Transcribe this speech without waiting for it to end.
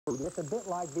It's a bit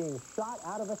like being shot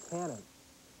out of a cannon.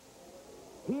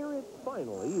 Here it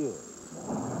finally is.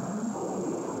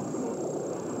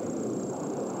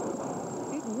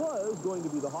 It was going to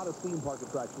be the hottest theme park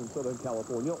attraction in Southern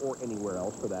California, or anywhere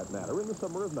else for that matter, in the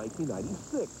summer of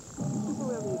 1996.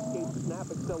 Superman the Escape Snap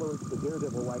accelerates the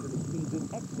Daredevil rider to speeds in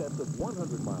excess of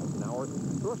 100 miles an hour,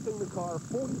 thrusting the car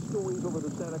 40 stories over the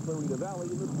Santa Clarita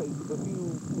Valley in the space of a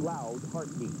few loud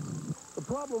heartbeats. The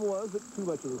problem was that too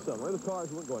much of the summer, the cars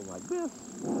weren't going like this,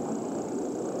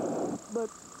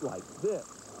 but like this.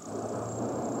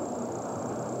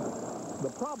 The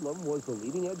problem was the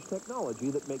leading-edge technology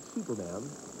that makes Superman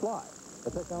fly. The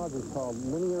technology is called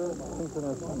linear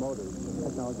synchronous motors.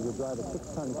 Technology to drive a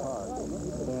 6-ton car.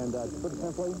 And to put it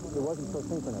simply, it wasn't so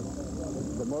synchronous.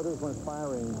 The motors weren't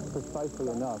firing precisely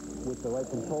enough with the right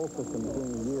control system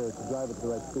during the year to drive it to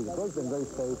the right speed. It's always been very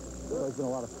safe. It's always been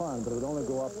a lot of fun, but it would only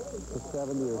go up to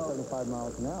 70 or 75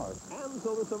 miles an hour. And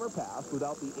so the summer passed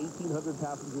without the 1,800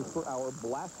 passengers per hour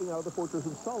blasting out of the Fortress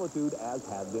of Solitude as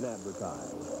had been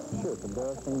advertised. Sure, it's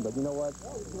embarrassing, but you know what?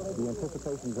 The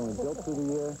anticipation is only built through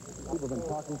the year. People have been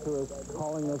talking to us,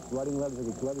 calling us, writing letters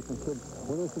from kids.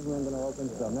 When is Superman going to open?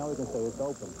 So now we can say it's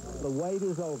open. The wait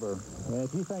is over. And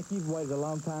if you think you've waited a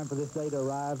long time for this day to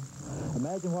arrive,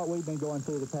 imagine what we've been going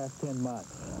through the past 10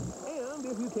 months. And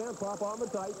if you can't pop on the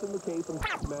tights and the cape and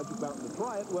Magic Mountain to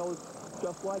try it, well, it's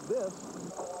just like this.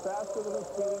 Faster than a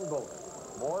speeding bullet.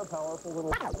 More powerful than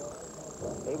light.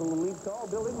 Able to leap tall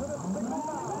buildings at a single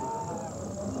bound.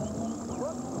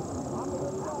 Look, on the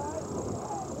inside,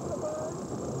 the bird.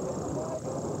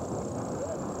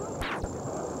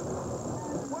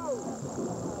 Whoa!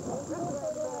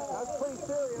 That's pretty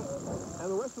serious. And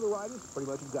the rest of the ride is pretty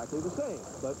much exactly the same,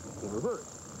 but in reverse,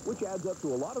 which adds up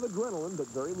to a lot of adrenaline, but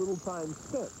very little time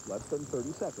spent, less than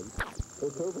 30 seconds.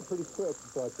 It's over pretty quick,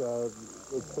 but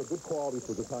it's a good quality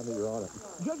for the time that you're on it.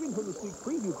 Judging from the sneak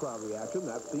preview crowd reaction,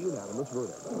 that's the unanimous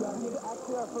verdict. It's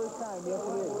actually our first time. Yes,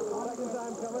 it is. Second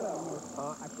time coming up.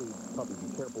 Actually, probably be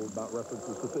careful about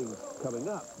references to things coming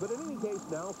up. But in any case,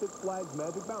 now Six Flags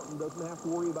Magic Mountain doesn't have to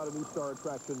worry about a new star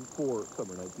attraction for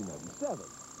summer 1997.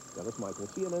 Dennis Michael,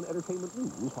 CNN Entertainment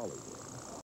News, Hollywood.